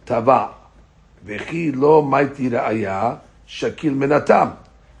mitarvaihu Tava. Vechi lo maiti ra'aya, Shakil minatam.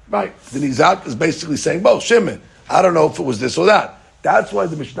 Right. The Nizak is basically saying, well, Shema, I don't know if it was this or that. That's why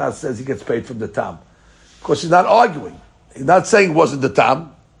the Mishnah says he gets paid from the Tam. Because he's not arguing. He's not saying it wasn't the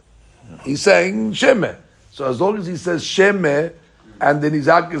Tam. He's saying Shemeh. So as long as he says Shemeh, and then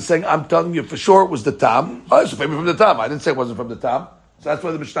Nizak is saying, I'm telling you for sure it was the Tam. Oh, it's payment from the Tam. I didn't say it wasn't from the Tam. So that's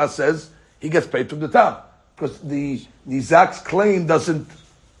why the Mishnah says he gets paid from the Tam. Because the Nizak's claim doesn't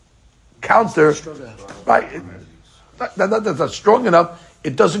counter. Right. That's not strong enough.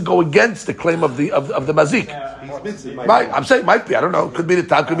 It doesn't go against the claim of the Mazik. Right. I'm saying it might be. I don't know. Could be the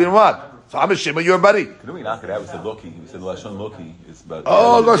Tam, could be the what. So I'm a Shema, you're a buddy. Can we knock it out? We said Loki. We said Lashon Loki is about.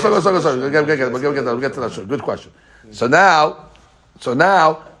 Oh, go. We'll get to that. Good question. So now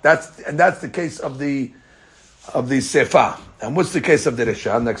that's the case of the Sefa. And what's the case of the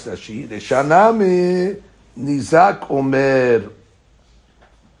Resha? Next Rashi. Resha nami Nizak Omer.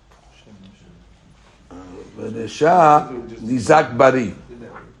 Resha Nizak Bari.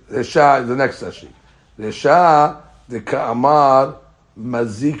 Resha the next Rashi. Resha the Ka'amar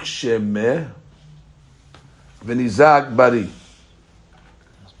Mazik Shemeh V'Nizak Bari.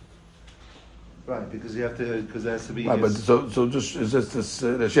 Right, because there has to be. Right, but so just is this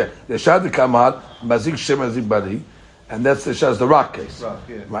Resha the Kamar Mazik Shemeh Mazik Bari, and that's the rock case. Rock,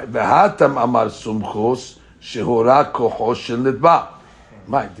 yeah. Right, V'Hatam Amar Sumchos Shehora Kochos Shel Nitba.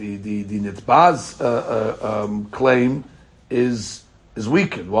 Right, the Nitba's claim is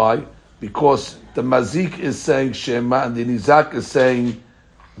weakened. Why? Because the Mazik is saying Shema and the Nizak is saying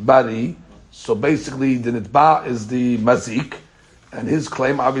Bari. So basically the Nitba is the Mazik, and his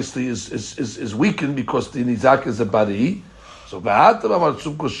claim obviously is weakened because the Nizak is a Bari. So V'hatam Amar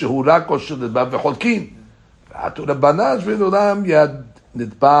Sumchos Shehora Kochos Shel Nitba V'Cholkin. V'hatu Rabbanan Shv'Nolam Yad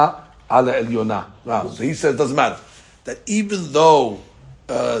Nitba Ala Elyona. Wow. So he says it doesn't matter. That even though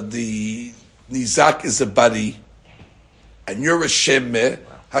the Nizak is a Bari and you're a Shemeh,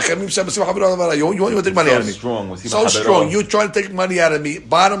 Hachamim said, you want to take money out of me. So strong. You're trying to take money out of me.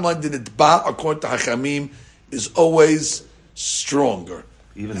 Bottom line, the Nitba, according to Hachamim, is always stronger.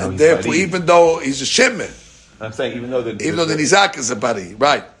 And therefore, even though he's a Shemeh, I'm saying even though the Nizak is a Bari,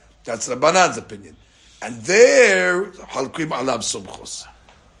 right? That's Rabbanan's opinion. And there, Halkim Alam Sumchos.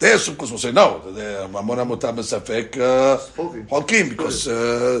 There, Sumchos will say no. Halkim, because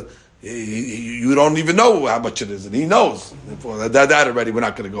you don't even know how much it is, and he knows. Therefore, that already, we're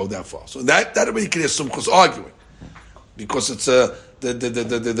not going to go that far. So that already can hear Sumchos arguing, because it's the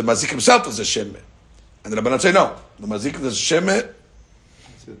Mazik himself is a Shemeh, and the Rabbanan say no. The Mazik is a Shemeh.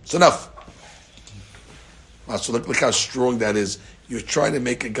 It's enough. So look how strong that is. You're trying to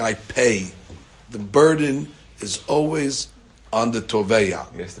make a guy pay. The burden is always on the Toveya.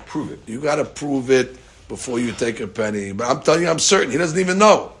 He has to prove it. You got to prove it before you take a penny. But I'm telling you, I'm certain. He doesn't even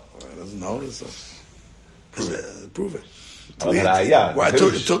know. He doesn't know. Prove it. Till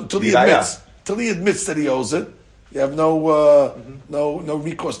he admits that he owes it, you have no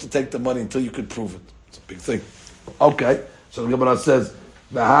recourse to take the money until you could prove it. It's a big thing. Okay. So the Gemara says,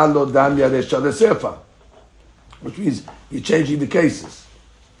 which means you're changing the cases.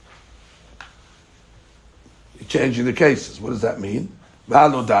 Changing the cases. What does that mean?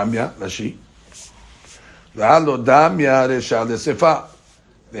 V'halo damya, Rashi. V'halo damya resha lesefa.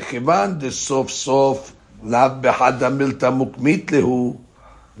 V'chivan de sof sof lav behada milta mukmit lehu.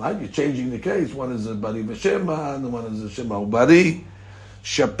 Right? You're changing the case. One is a bari v'shema, and one is a shema ubari.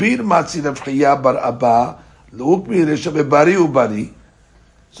 Shapir matzi levchiya bar abba leukmi resha bebari ubari.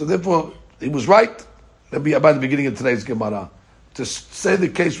 So therefore, he was right. That'll be about the beginning of today's Gemara. To say the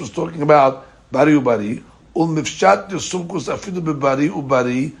case was talking about bari ubari. Ulmifshat yusumkus afidu bebari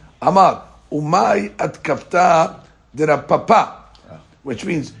ubari amar umay at kafta derapapa, which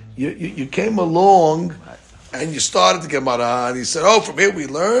means you came along and you started the Gemara and he said, oh, from here we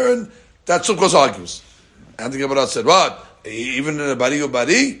learn that Sumkos argues, and the Gemara said, what? Even in a bari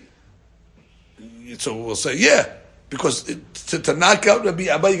ubari? So we'll say, yeah, because to knock out Rabbi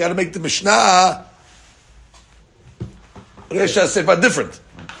Abba, you got to make the Mishnah Resha Sefa different.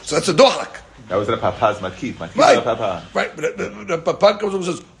 So that's a dohak. That was the Papa's Matkif. Right. Papa. Right. But the Papa comes and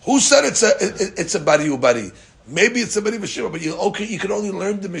says, who said it's a Bari Ubari? Maybe it's a Bari V'Shema, but you can only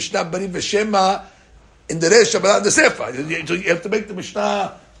learn the Mishnah Bari V'Shema in the Resha, but not in the Sefa. You have to make the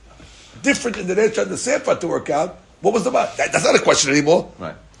Mishnah different in the Resha and the Sefa to work out. What was the Bari? That's not a question anymore.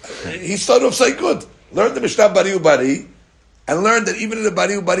 Right. He started off saying, good. Learn the Mishnah Bari Ubari, and learn that even in the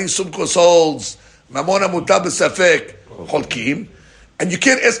Bari Ubari Sumkos holds Mamona Mutab Safek Holkim, and you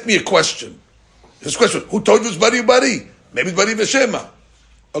can't ask me a question. This question: who told you it's Bari Ubari? Maybe it's Bari Veshema.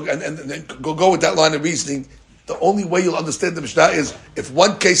 Okay, and then go with that line of reasoning. The only way you'll understand the Mishnah is if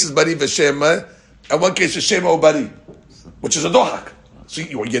one case is Bari Veshema and one case is Shema or Bari, which is a dohak. So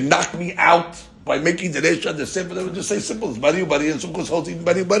you knock me out by making the Resha the same, but they would just say simple. It's Bari Ubari and Sumkos holds even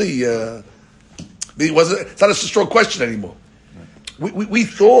Bari Ubari. It's not a strong question anymore. We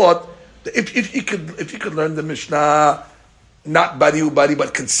thought that if you could learn the Mishnah not Bari Ubari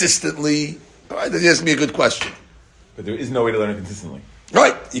but consistently, all right, then you ask me a good question. But there is no way to learn it consistently.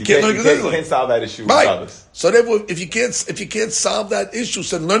 Right, you can't learn consistently. You can't solve that issue. Right. Regardless. So therefore, if you can't solve that issue,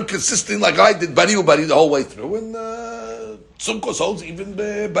 so learn consistently like I did Bari Ubari the whole way through, and Sumkos holds even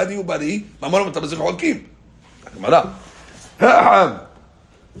Bari Ubari. Mamon Mutabazik Holkim. Gemara.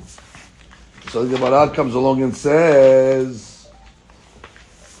 So the Gemara comes along and says,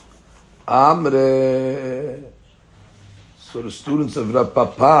 Amre. So the students of Rav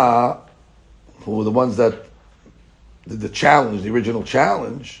Papa, who were the ones that did the challenge, the original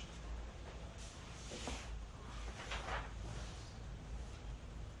challenge,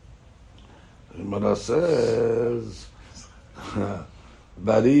 the Gemara says,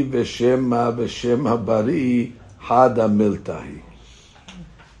 Bari v'shema bari hada miltahi.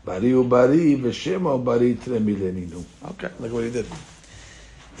 Bari ubari v'shema bari tremileninu. Okay, look what he did.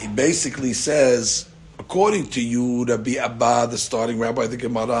 He basically says, according to you, Rabbi Abba, the starting rabbi of the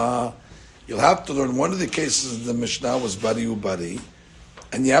Gemara, you'll have to learn one of the cases of the Mishnah was Bari Ubari,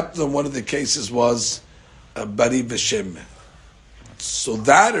 and you have to learn one of the cases was Bari V'Shem. So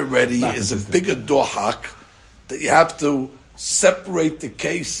that already is a bigger dohak that you have to separate the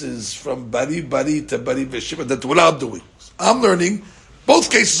cases from Bari Bari to Bari V'Shem. That's what I'm doing. I'm learning both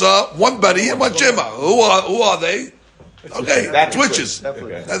cases are one Bari and one Shema. Who are they? Okay, switches.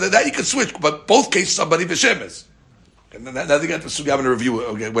 Okay. That you can switch, but both cases are Bari V'Shemes. And then now they got the sugya. I'm going to review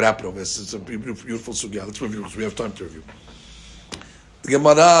what happened over this. It's a beautiful sugya. Let's review because we have time to review. The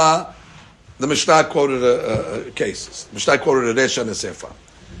Gemara, the Mishnah quoted cases. The Mishnah quoted a Resha and a Sefer.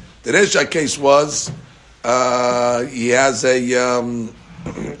 The Resha case was he has an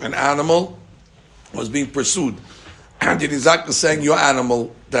animal was being pursued, and the Nizak is saying your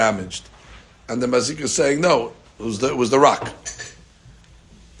animal damaged, and the Mazik is saying no, it was the rock.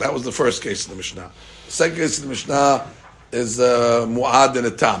 That was the first case in the Mishnah. The second case in the Mishnah is Mu'ad and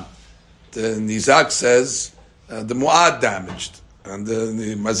a Tam. The Nizak says the Mu'ad damaged, and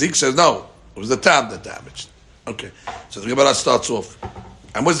the Mazik says no, it was the Tam that damaged. Okay, so the Gemara starts off.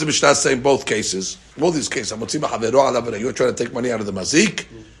 And what's the Mishnah saying in both cases? Both these cases, you're trying to take money out of the Mazik.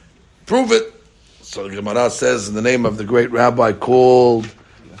 Prove it. So the Gemara says in the name of the great rabbi called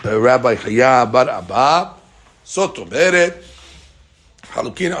Rabbi Chaya Bar Abba, Soto Beret,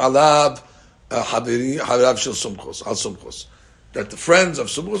 Halukin Alav, Havirav Shel Sumkos, Al Sumkos. That the friends of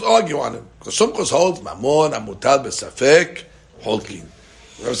Sumkos argue on him. Because Sumkos holds Mamon, Amutal, Besafek, Holkin.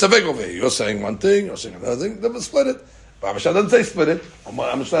 We have a Safek over here. You're saying one thing, you're saying another thing, then we'll split it. But Mishnah doesn't say split it.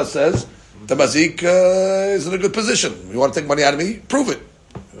 Mishnah says the Mazik is in a good position. You want to take money out of me? Prove it.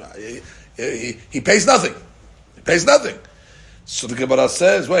 He pays nothing. He pays nothing. So the Gemara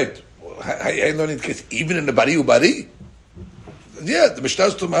says, wait, I ain't learning the case even in the Bari Ubari? Yeah, the Mishnah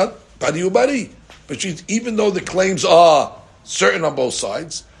is talking about Bari Ubari. Which means even though the claims are certain on both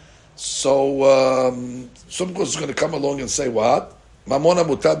sides, so someone is going to come along and say what? Mamona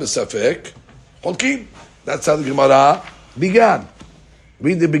mutab b'safek holkim. That's how the Gemara began.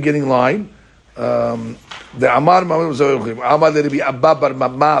 Read the beginning line. The Amar was Amar Rabbi Abba bar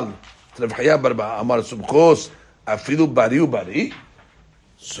Mamal, Rav Chaya bar Amar Sumkos, Afilu Bari Ubari.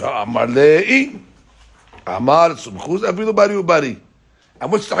 So Amar Lei, Amar Sumkos, Afilu Bari Ubari.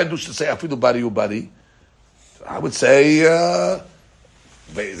 And what's the Hadush to say Afilu Bari Ubari? I would say,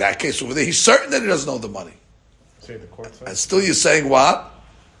 in that case over there, he's certain that he doesn't know the money. Say the court says. And still you're saying what?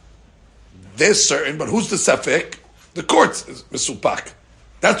 They're certain, but who's the safek? The court is Misupak.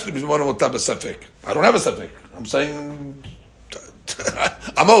 That's the safek. I don't have a safek. I'm saying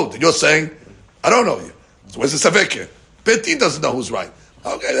I'm owed. You're saying I don't know you. So where's the safek here? Betin doesn't know who's right.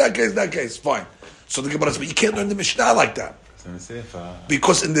 Okay, that case, fine. So the Gemara says, but you can't learn the Mishnah like that.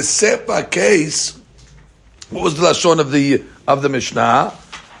 Because in the Sefer case, what was the lashon of the Mishnah?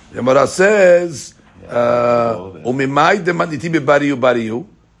 The Gemara says, "Umimai demaniti bebariu bariu."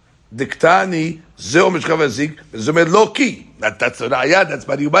 Diktani zeo mishkavazik zomed loki. That's the raya. That's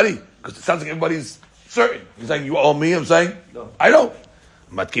bari ubari. Because it sounds like everybody's certain. He's saying you owe me. I'm saying no. I don't.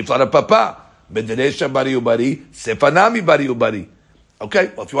 Matkif la papa. Bederesha bari ubari. Sefanami bari ubari.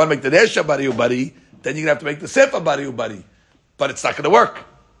 Okay. Well, if you want to make the resha bari ubari, then you're gonna have to make the sefa bari ubari. but it's not going to work.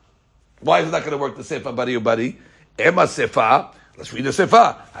 Why is it not going to work? The sefa bari ubari. Ema sefa. Let's read the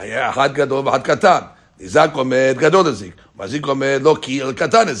sefa. Had gadol v'had katan. Nizak omed gadol ezik. Mazik omed lo ki el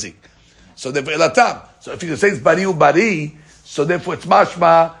katan ezik. So therefore elatam. So if you say it's bari ubari, so therefore it's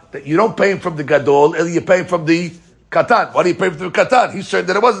mashma that you don't pay him from the gadol, you pay him from the katan. Why do you pay him from the katan? He's certain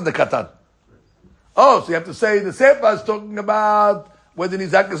that it wasn't the katan. Oh, so you have to say the sefa is talking about whether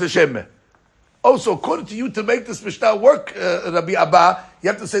nizak is a shemeh. Oh, so according to you, to make this Mishnah work, Rabbi Abba, you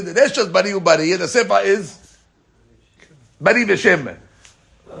have to say the Resha is Bari Ubari, and the Sefa is Bari V'Shem.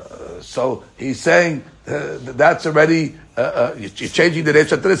 So he's saying that's already, you're changing the Resha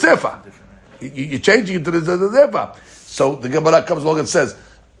to the Sefa. You're changing it to the Sefa. So the Gemara comes along and says,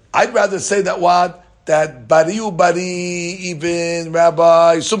 I'd rather say that Bari Ubari, even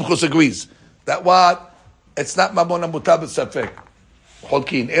Rabbi Sumchus agrees. That it's not Mamon Mutab Safek.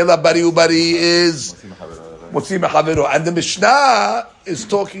 Holkin. Ela bari ubari is Motzi Mechaveru. And the Mishnah is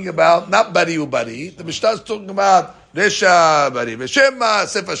talking about not bari ubari. The Mishnah is talking about Resha bari Veshema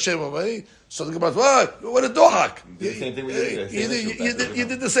Sefa Shema bari. So the Gemara says, what a dohak. You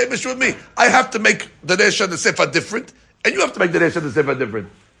did the same issue with me. I have to make the Resha and the Sefa different, and you have to make the Resha and the Sefa different.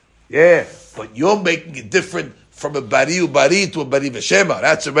 Yeah, but you're making it different from a bari ubari to a bari Veshema.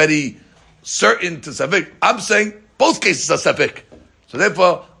 That's already certain to Safek. I'm saying both cases are Safek. So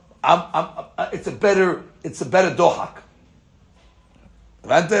therefore, it's a better dohak.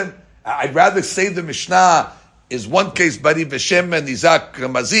 I'd rather say the Mishnah is one case bari v'shema nizak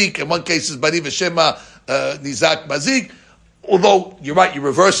mazik, and one case is bari v'shema nizak mazik. Although you're right, you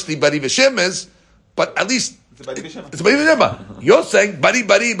reverse the bari v'shemas, but at least it's a bari v'shema. It's a bari v'shema. You're saying bari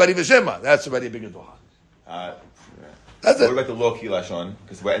v'shema. That's already a bigger dohak. What about the low kilashon?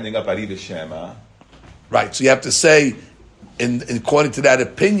 Because we're ending up bari v'shema. Right. So you have to say. According to that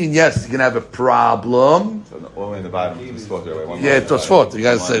opinion, yes, you're going to have a problem. So all the way in the bottom, Tosfot. Yeah, Tosfot. You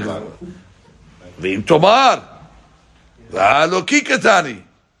got to say, V'im tomar, v'alo ki katani.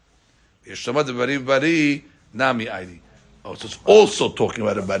 Yeshtamad bari nami aidi. Oh, so it's also talking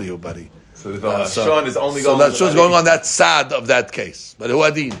about a bari or bari. So the Shon is only going. So that Shon's going on that side of that case. But who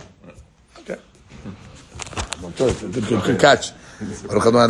adin? Okay. Good catch.